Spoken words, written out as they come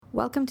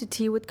Welcome to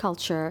Tea with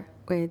Culture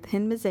with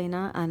Hind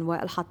Mazaina and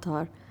Wa'el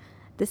Hattar.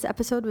 This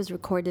episode was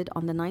recorded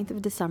on the 9th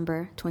of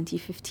December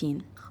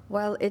 2015.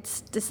 Well,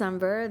 it's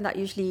December, and that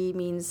usually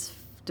means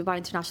Dubai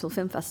International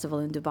Film Festival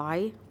in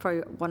Dubai,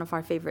 probably one of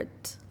our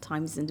favorite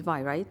times in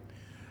Dubai, right?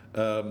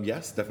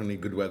 Yes, definitely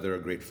good weather,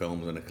 great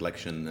films, and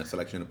a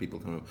selection of people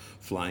kind of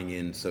flying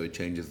in, so it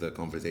changes the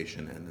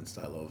conversation and the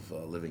style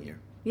of living here.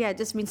 Yeah, it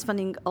just means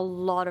spending a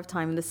lot of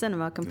time in the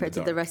cinema compared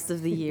to the rest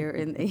of the year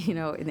in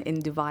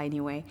Dubai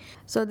anyway.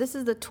 So this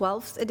is the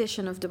 12th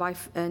edition of Dubai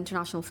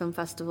International Film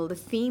Festival. The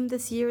theme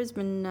this year has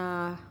been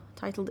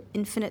titled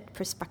Infinite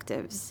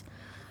Perspectives.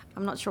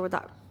 I'm not sure what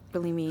that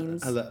really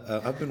means.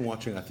 I've been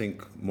watching, I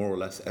think, more or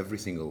less every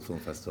single film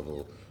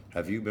festival.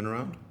 Have you been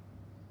around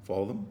for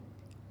all of them?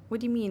 What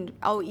do you mean?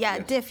 Oh, yeah,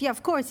 yes. DIF. Yeah,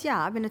 of course.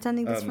 Yeah, I've been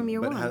attending this from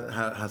year one.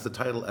 Has the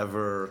title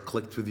ever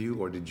clicked with you,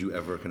 or did you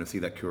ever kind of see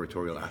that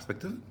curatorial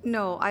aspect of it?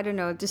 No, I don't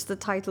know. Just the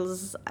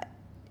titles.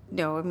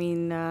 No, I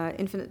mean,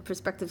 Infinite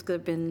Perspectives could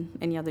have been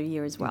any other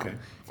year as well. Okay,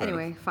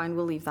 anyway, fine,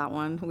 we'll leave that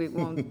one. We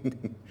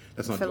won't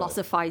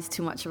philosophize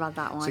too much about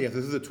that one. So, yes,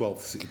 this is the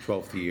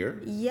 12th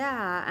year.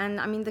 Yeah, and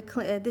I mean,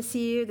 this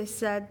year they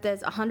said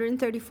there's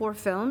 134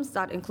 films.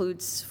 That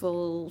includes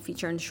full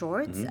feature and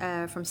shorts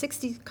from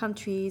 60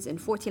 countries in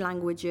 40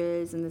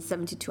 languages, and there's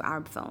 72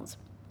 Arab films.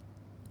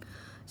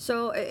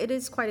 So it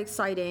is quite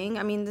exciting.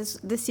 I mean,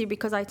 this year,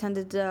 because I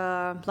attended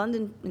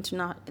London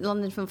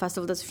Film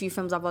Festival, there's a few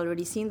films I've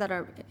already seen that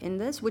are in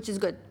this, which is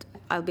good.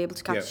 I'll be able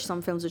to catch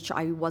some films which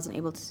I wasn't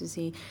able to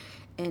see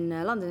in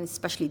London,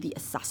 especially The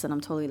Assassin. I'm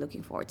totally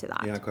looking forward to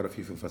that. Yeah, quite a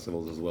few film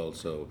festivals as well.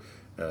 So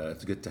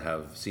it's good to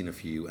have seen a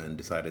few and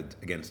decided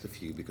against a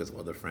few because of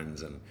other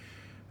friends and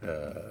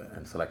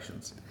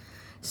selections.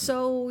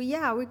 So,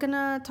 yeah, we're going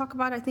to talk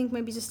about, I think,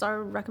 maybe just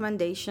our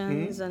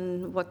recommendations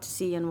and what to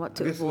see and what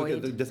to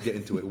avoid. Just get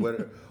into it.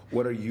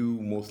 What are you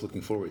most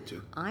looking forward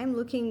to? I'm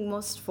looking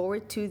most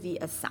forward to The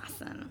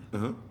Assassin.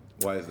 Uh-huh.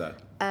 Why is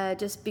that?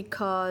 Just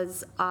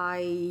because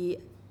I'm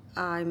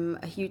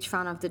a huge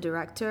fan of the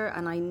director,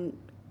 and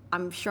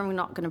I'm sure I'm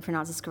not going to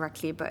pronounce this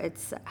correctly, but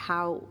it's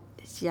Hao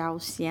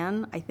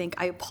Xiaoxian. I think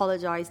I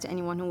apologize to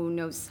anyone who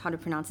knows how to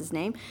pronounce his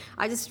name.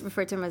 I just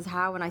refer to him as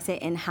Hao when I say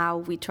 "In How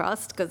We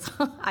Trust" because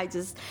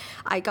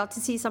I got to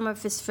see some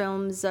of his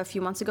films a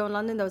few months ago in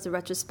London. There was a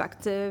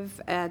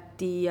retrospective at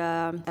the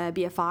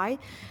BFI,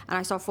 and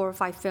I saw 4 or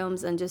 5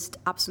 films, and just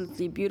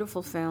absolutely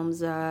beautiful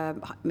films.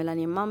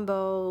 Millennium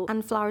Mambo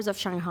and Flowers of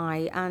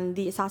Shanghai, and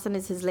The Assassin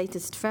is his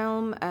latest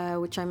film,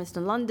 which I missed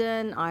in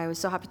London. I was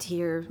so happy to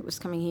hear it was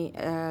coming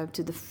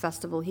to the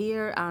festival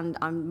here, and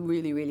I'm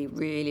really, really,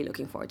 really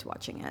looking forward to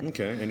watching it.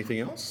 Okay, anything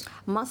else?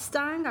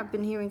 Mustang, I've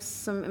been hearing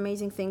some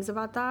amazing things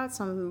about that,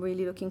 so I'm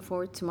really looking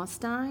forward to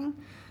Mustang.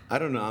 I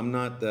don't know, I'm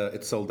not,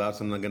 it's sold out,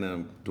 so I'm not going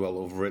to dwell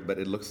over it, but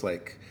it looks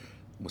like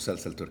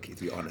Musalsal Turki,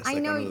 to be honest. I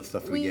know, the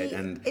stuff we get,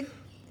 and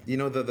you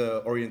know,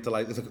 the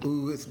Orientalized, it's like,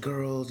 ooh, it's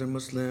girls and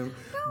Muslim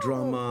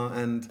drama,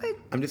 and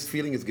I'm just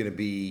feeling it's going to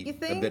be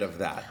a bit of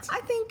that.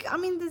 I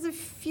mean, there's a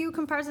few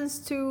comparisons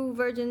to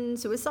Virgin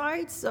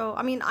Suicide, so,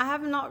 I mean, I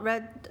have not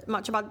read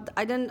much about,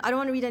 I don't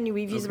want to read any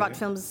reviews about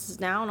films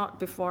now, not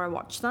before I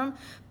watch them,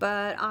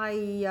 but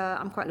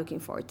I'm quite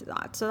looking forward to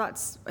that. So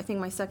that's, I think,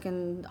 my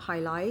second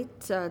highlight,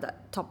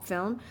 that top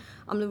film.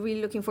 I'm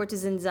really looking forward to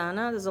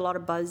Zinzana. There's a lot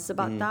of buzz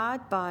about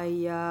that by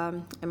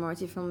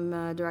Emirati film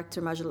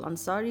director Majid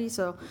Ansari.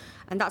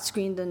 And that's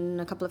screened in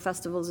a couple of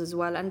festivals as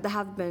well. And there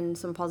have been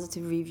some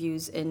positive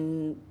reviews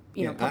in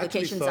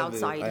publications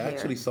outside here. I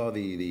actually saw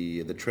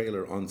the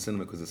trailer on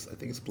cinema because I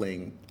think it's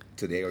playing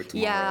today or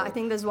tomorrow. Yeah, I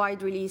think there's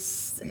wide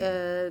release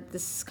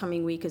this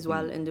coming week as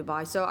well in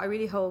Dubai. So I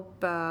really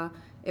hope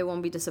it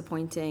won't be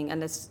disappointing,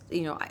 and it's,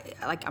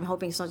 I'm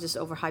hoping it's not just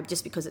overhyped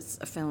just because it's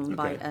a film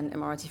by an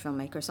Emirati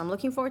filmmaker. So I'm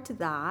looking forward to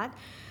that.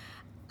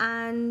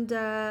 And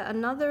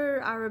another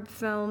Arab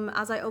film,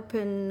 As I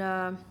Open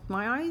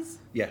My Eyes.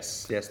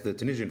 Yes, the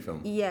Tunisian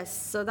film. Yes,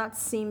 so that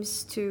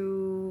seems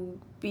to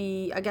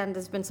be, again,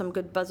 there's been some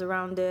good buzz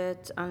around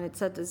it, and it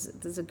said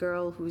there's a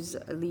girl who's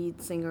a lead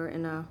singer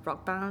in a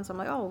rock band. So I'm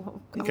like, I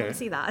want to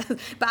see that.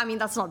 But I mean,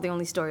 that's not the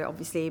only story,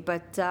 obviously.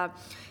 But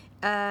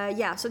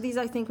so these,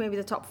 I think, maybe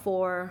the top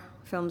 4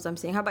 films I'm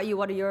seeing. How about you?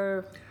 What are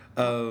your...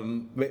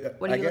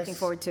 what are you looking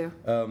forward to?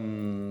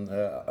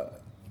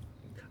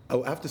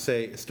 I have to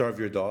say, Starve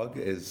Your Dog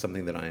is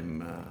something that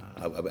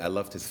I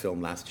loved his film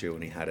last year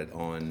when he had it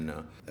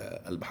on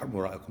Al-Bahr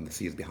Mura'akum, The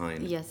Sea is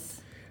Behind. Yes.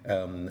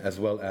 As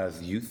well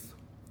as Youth,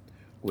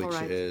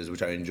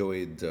 which I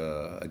enjoyed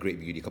A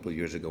Great Beauty a couple of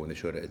years ago when they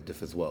showed it at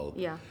DIF as well.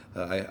 Yeah.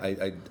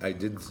 I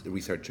did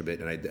research a bit,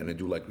 and I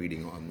do like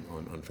reading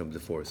on films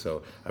before,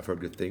 so I've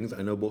heard good things.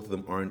 I know both of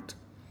them aren't,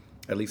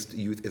 at least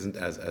Youth isn't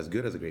as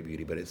good as A Great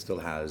Beauty, but it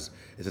still it's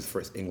his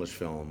first English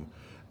film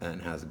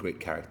and has great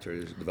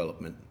character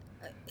development.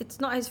 It's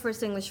not his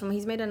first English film.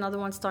 He's made another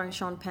one starring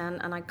Sean Penn,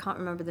 and I can't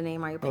remember the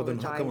name. I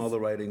apologize. Then how come all the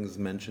writings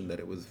mentioned that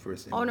it was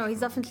first English? Oh, no,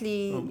 he's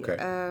definitely... Okay.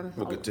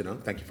 Well, good to know.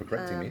 Thank you for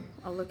correcting me.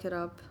 I'll look it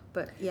up,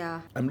 but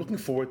yeah. I'm looking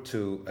forward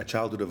to The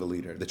Childhood of a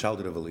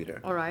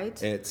Leader. All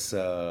right. It's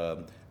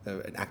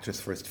an actress'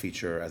 first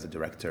feature as a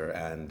director,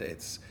 and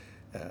it's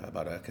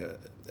about a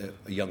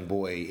young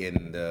boy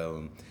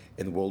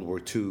in World War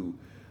II,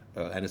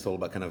 and it's all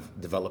about kind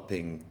of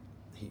developing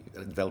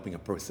a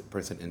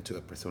person into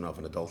a persona of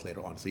an adult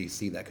later on. So you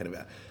see that kind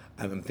of.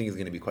 I think it's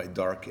going to be quite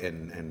dark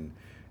and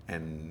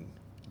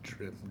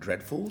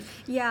dreadful.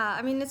 Yeah,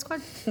 I mean it's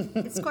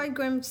quite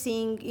grim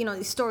seeing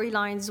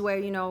storylines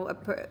where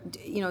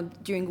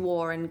during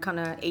war and kind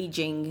of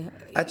aging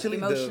actually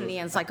emotionally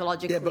and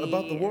psychologically. Yeah, but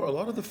about the war, a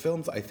lot of the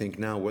films I think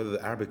now, whether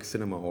the Arabic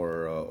cinema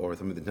or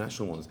some of the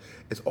international ones,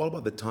 it's all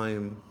about the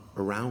time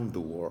around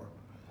the war,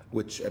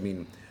 which I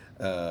mean.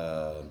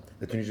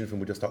 The Tunisian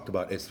film we just talked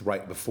about is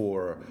right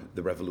before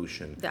the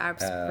revolution. The Arab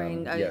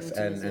Spring. Yes,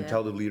 and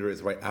Child of the Leader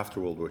is right after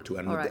World War II.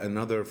 And right.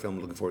 Another film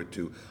I'm looking forward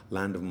to,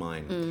 Land of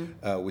Mine,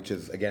 which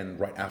is, again,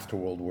 right after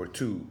World War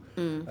II.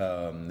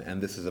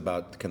 And this is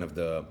about kind of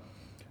the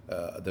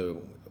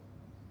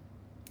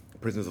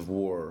prisoners of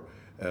war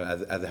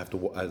as they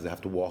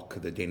have to walk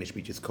the Danish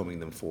beaches combing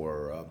them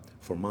for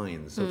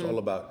mines. So it's all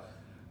about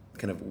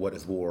kind of what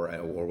is war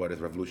or what is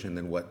revolution, and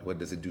then what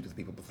does it do to the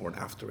people before and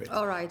after it.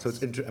 All right. So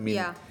it's I mean,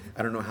 yeah.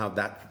 I don't know how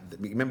that.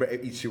 Remember,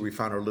 each year we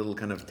found our little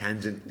kind of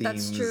tangent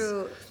themes. That's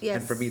true. Yes.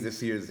 And for me,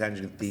 this year's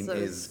tangent theme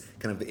is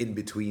kind of the in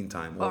between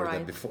time, or the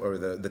before, or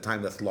the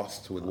time that's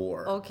lost with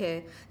war.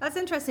 Okay, that's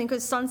interesting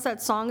because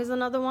Sunset Song is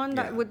another one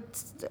that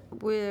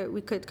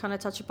we could kind of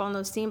touch upon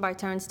those themes by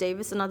Terence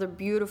Davis. Another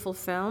beautiful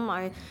film.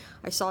 I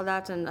saw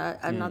that, and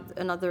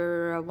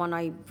another one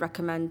I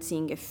recommend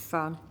seeing if.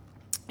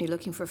 You're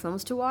looking for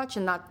films to watch,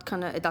 and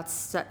that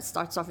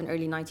starts off in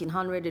early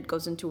 1900. It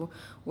goes into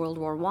World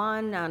War I,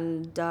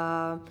 and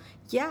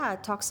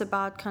it talks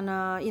about kind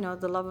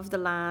of the love of the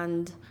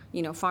land,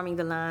 farming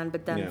the land,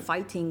 but then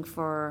fighting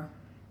for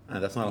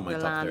that's not on my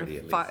top land, 30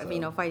 at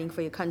least. Fighting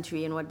for your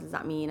country, and what does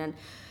that mean? And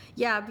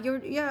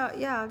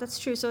that's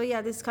true. So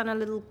this kind of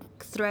little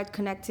thread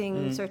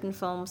connecting certain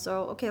films.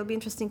 So it'll be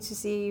interesting to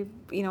see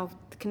the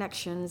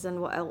connections and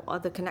what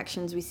other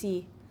connections we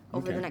see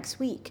over the next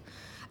week.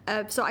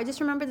 So I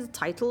just remember the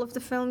title of the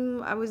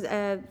film. I was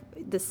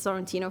this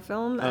Sorrentino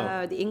film.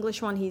 The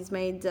English one he's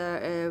made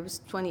was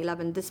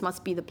 2011. This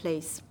Must Be the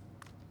Place,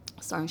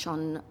 starring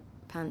Sean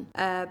Penn.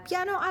 I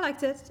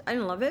liked it. I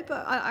didn't love it,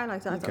 but I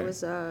liked it. I thought it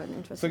was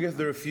interesting. So I guess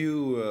there are a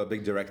few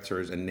big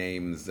directors and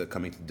names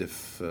coming to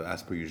DIFF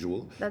as per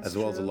usual, as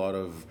well as a lot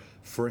of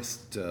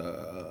first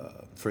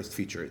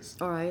features.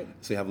 All right.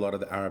 So you have a lot of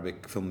the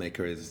Arabic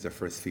filmmakers, their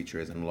first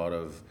features, and a lot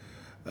of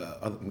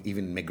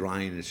even Meg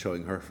Ryan is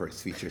showing her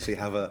first feature. So you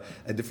have a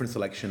different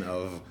selection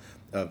of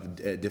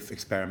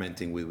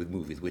experimenting with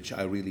movies, which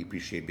I really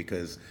appreciate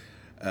because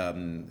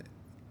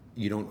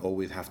you don't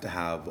always have to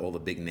have all the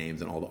big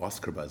names and all the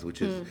Oscar buzz,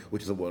 which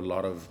is a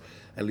lot of,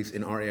 at least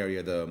in our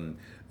area,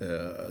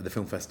 the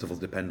film festivals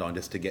depend on,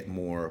 just to get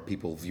more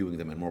people viewing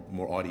them and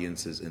more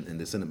audiences in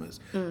the cinemas.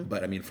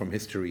 But I mean, from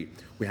history,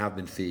 we have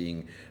been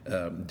seeing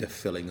DIFF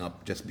filling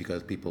up just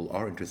because people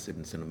are interested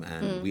in cinema,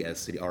 and we as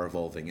city are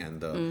evolving,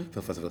 and the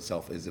film festival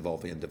itself is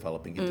evolving and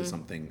developing into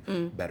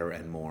something better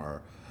and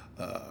more,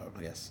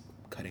 I guess,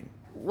 cutting.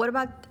 What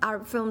about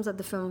Arab films at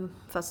the film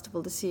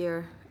festival this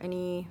year?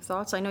 Any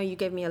thoughts? I know you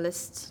gave me a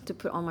list to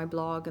put on my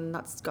blog, and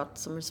that's got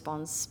some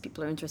response.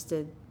 People are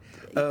interested.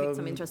 You picked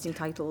some interesting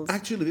titles.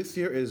 Actually, this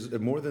year is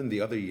more than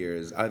the other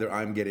years. Either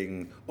I'm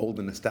getting old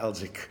and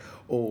nostalgic,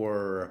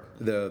 or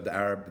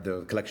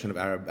the collection of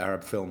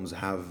Arab films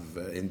have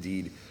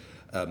indeed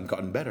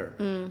gotten better,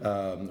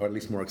 or at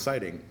least more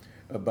exciting.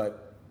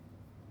 But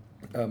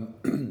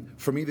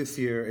for me, this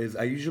year is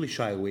I usually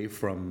shy away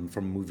from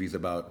movies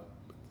about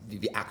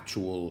the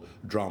actual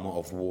drama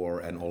of war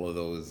and all of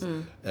those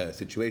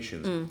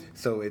situations.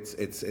 So it's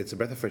a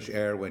breath of fresh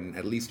air when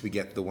at least we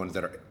get the ones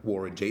that are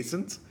war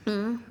adjacent.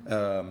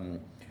 But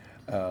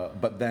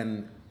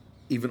then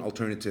even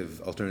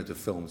alternative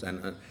films,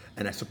 and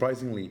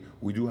surprisingly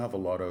we do have a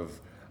lot of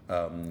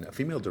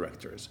female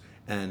directors.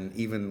 And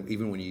even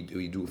when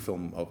you do a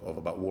film of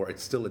about war,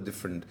 it's still a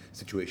different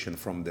situation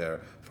from the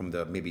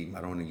maybe,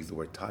 I don't want to use the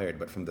word tired,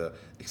 but from the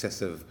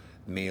excessive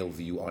male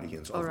view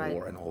audience of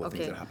war and all the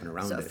things that happen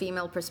around it. So a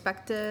female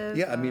perspective?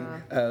 Yeah, I mean,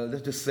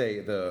 let's just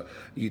say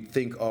you'd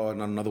think,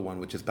 another one,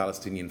 which is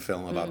Palestinian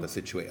film about the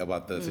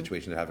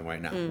situation they're having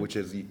right now, which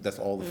is, that's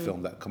all the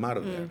film that come out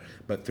of there.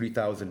 But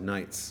 3,000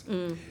 Nights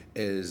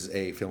is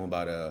a film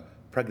about a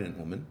pregnant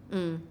woman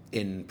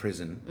in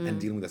prison and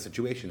dealing with that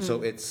situation.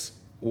 So it's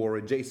war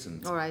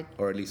adjacent,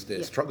 or at least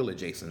struggle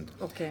adjacent.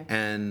 Okay.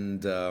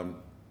 And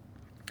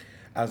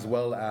as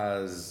well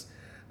as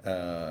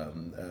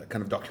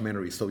kind of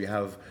documentaries. So we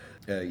have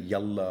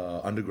Yalla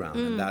Underground,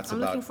 and that's I'm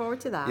looking forward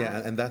to that.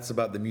 Yeah, and that's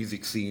about the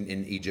music scene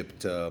in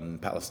Egypt,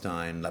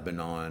 Palestine,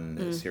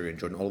 Lebanon, Syria,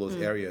 Jordan, all those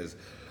areas,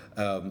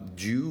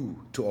 due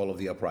to all of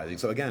the uprising.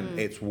 So again,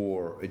 it's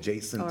war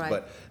adjacent,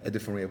 but a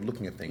different way of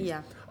looking at things.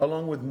 Yeah.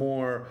 Along with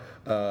more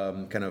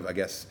kind of, I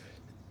guess,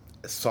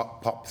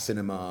 pop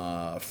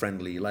cinema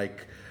friendly,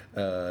 like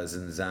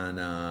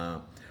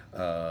Zinzana,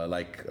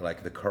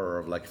 like The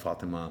Curve, like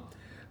Fatima.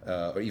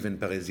 Or even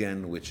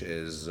Parisienne, which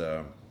is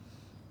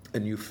a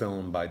new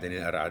film by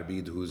Daniel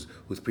Arbid, whose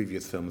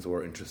previous films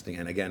were interesting.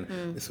 And again,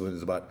 this one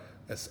is about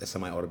a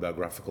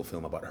semi-autobiographical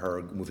film about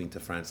her moving to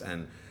France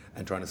and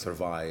trying to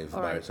survive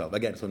by herself.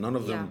 Again, so none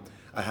of them.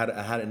 I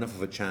had enough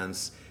of a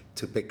chance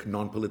to pick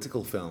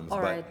non-political films,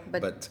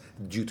 but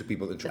due to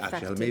people's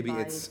interaction, maybe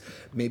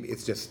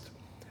it's just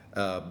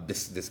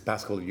this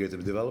past couple of years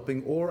of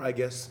developing, or I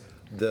guess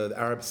the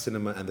Arab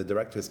cinema and the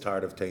director is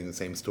tired of telling the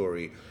same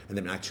story and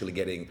then actually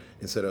getting,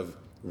 instead of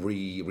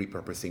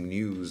repurposing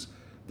news,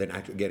 then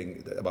actually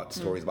getting about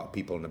stories about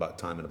people and about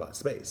time and about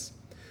space.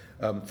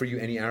 For you,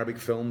 any Arabic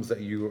films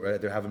that you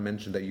haven't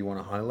mentioned that you want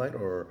to highlight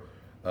or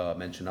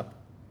mention up?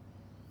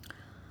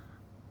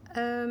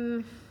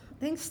 I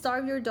think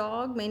Starve Your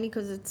Dog, mainly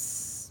because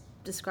it's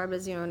described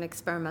as, an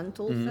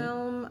experimental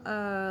film.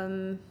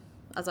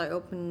 As I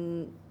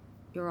Open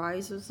Your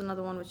Eyes was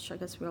another one, which I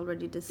guess we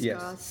already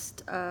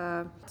discussed.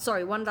 Yes.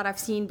 One that I've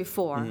seen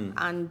before,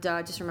 and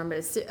just remember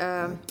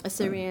a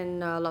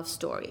Syrian love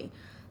story.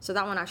 So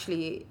that one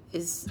actually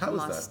is a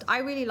must. Was that? I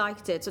really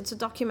liked it. So it's a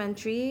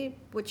documentary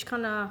which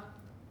kind of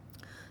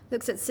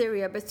looks at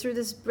Syria, but through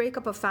this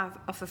breakup of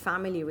a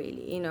family,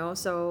 really,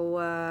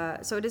 So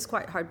so it is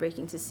quite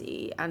heartbreaking to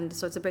see, and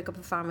so it's a breakup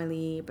of a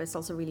family, but it's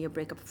also really a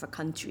breakup of a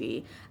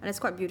country, and it's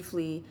quite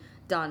beautifully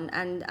done,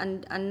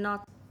 and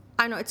not.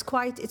 I know it's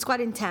quite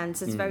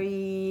intense. It's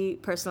very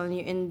personal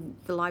in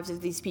the lives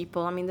of these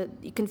people. I mean,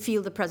 you can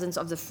feel the presence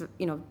of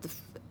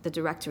the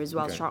director as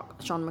well, okay.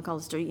 Sean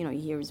McAllister. You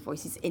hear his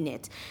voice. He's in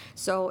it,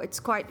 so it's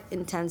quite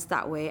intense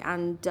that way.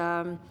 And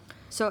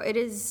so it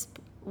is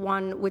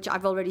one which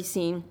I've already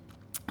seen,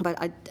 but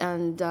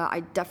I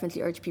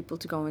definitely urge people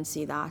to go and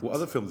see that. What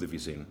other films have you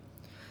seen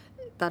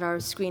that are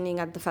screening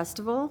at the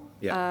festival?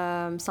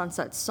 Yeah.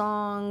 Sunset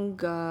Song,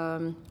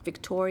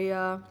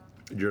 Victoria.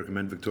 Do you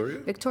recommend Victoria?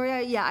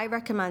 Victoria, yeah, I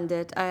recommend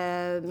it.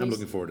 I'm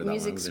looking forward to that.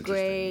 Music's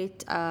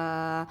great,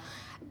 and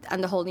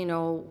the whole,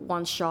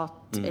 one shot,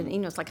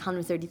 and it's like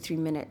 133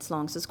 minutes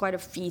long, so it's quite a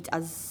feat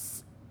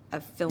as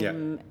a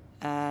film.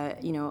 As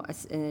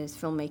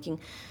filmmaking.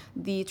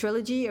 The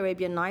trilogy,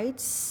 Arabian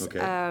Nights,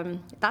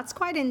 that's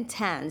quite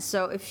intense.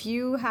 So if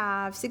you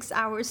have 6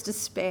 hours to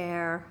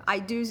spare, I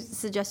do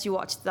suggest you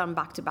watch them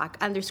back to back,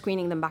 and they're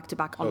screening them back to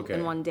back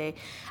in one day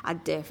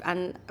at DIF,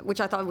 and which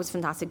I thought was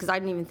fantastic because I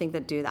didn't even think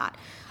they'd do that.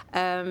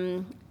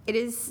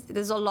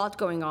 There's a lot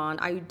going on.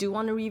 I do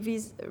want to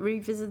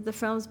revisit the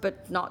films,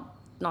 but not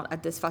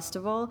at this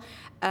festival.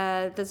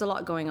 There's a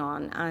lot going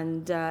on,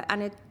 and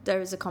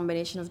there is a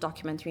combination of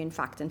documentary and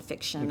fact and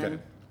fiction,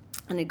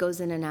 and it goes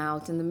in and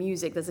out. And the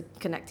music, there's a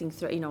connecting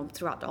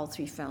throughout all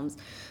three films.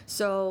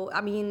 So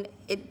I mean,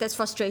 there's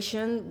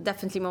frustration,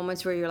 definitely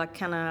moments where you're like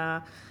kind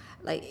of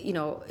like,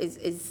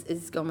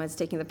 is Gomez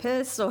taking the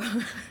piss, or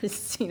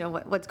is,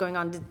 what's going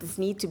on? Does this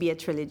need to be a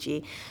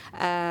trilogy?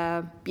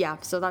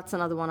 So that's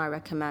another one I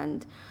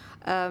recommend.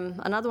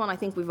 Another one I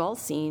think we've all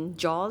seen,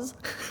 Jaws.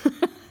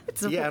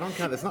 I don't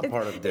count. It's not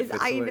part of DIF.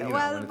 I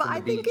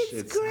think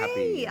it's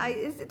great.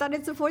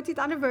 It's the 40th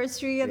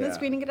anniversary, and they're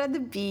screening it at the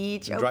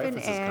beach, open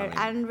air,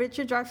 and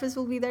Richard Dreyfuss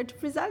will be there to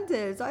present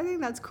it. So I think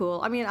that's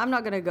cool. I mean, I'm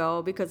not going to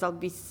go because I'll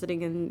be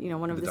sitting in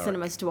one of the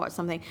cinemas to watch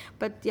something.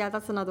 But yeah,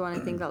 that's another one I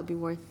think that'll be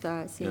worth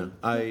seeing.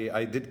 Yeah.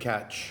 I did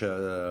catch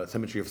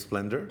Cemetery of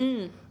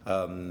Splendor.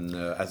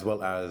 As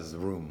well as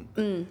Room,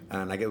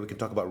 and I guess we can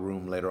talk about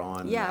Room later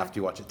on after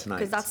you watch it tonight.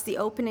 Because that's the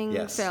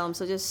opening film.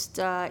 So just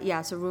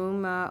so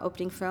Room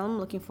opening film.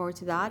 Looking forward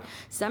to that.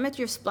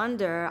 Cemetery of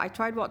Splendor. I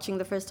tried watching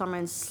the first time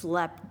and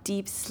slept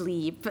deep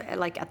sleep,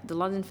 like at the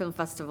London Film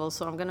Festival.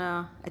 So I'm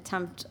gonna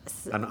attempt.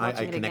 And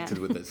I connected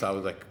with it, so I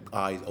was like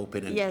eyes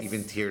open and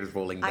even tears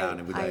rolling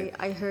down.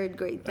 I heard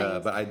great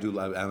things. But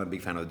I'm a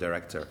big fan of the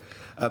director.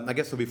 I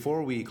guess so.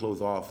 Before we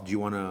close off, do you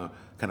want to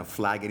kind of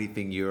flag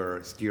anything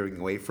you're steering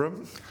away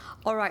from?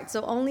 All right,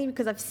 so only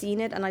because I've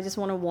seen it, and I just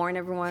want to warn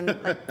everyone,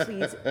 like,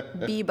 please,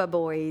 Biba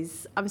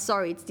Boys. I'm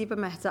sorry, it's Deepa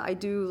Mehta. I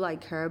do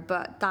like her,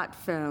 but that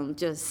film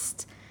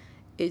just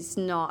is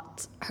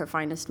not her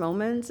finest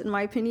moment, in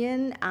my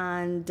opinion.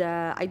 And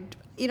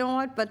you know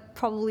what? But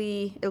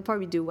it'll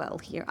probably do well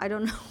here. I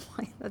don't know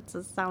why that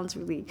just sounds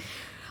really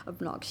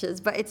obnoxious,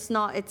 but it's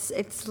not.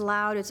 It's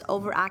loud. It's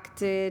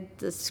overacted.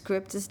 The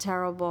script is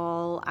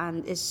terrible,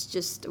 and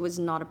it was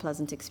not a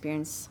pleasant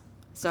experience.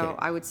 So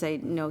I would say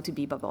no to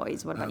Biba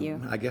Boys. What about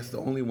you? I guess the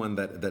only one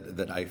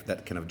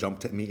that kind of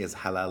jumped at me is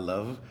Halal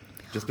Love,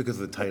 just because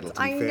of the title.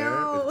 To be fair,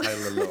 the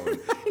title alone,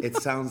 it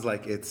sounds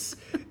like it's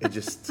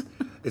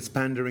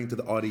pandering to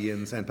the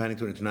audience and pandering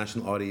to an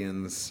international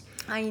audience.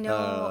 I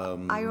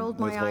know. I rolled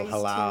my eyes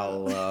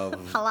Halal too.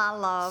 Love.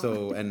 Halal Love.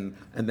 So and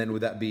then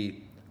would that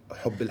be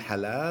Hubb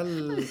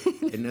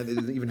al-Halal, and it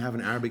doesn't even have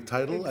an Arabic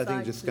title. Exactly. I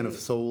think just kind of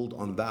sold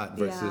on that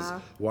versus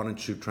wanting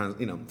to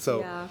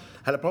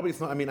probably it's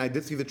not. I mean, I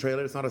did see the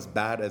trailer. It's not as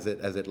bad as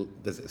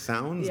it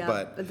sounds,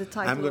 but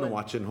I'm going to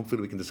watch it, and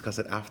hopefully we can discuss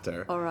it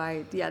after. All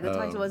right. Yeah, the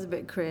title was a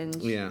bit cringe.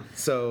 Yeah.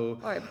 So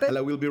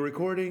we'll be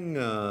recording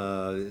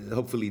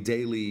hopefully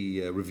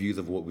daily reviews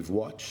of what we've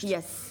watched.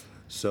 Yes.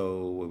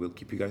 So we'll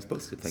keep you guys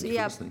posted. Thank you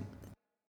for listening.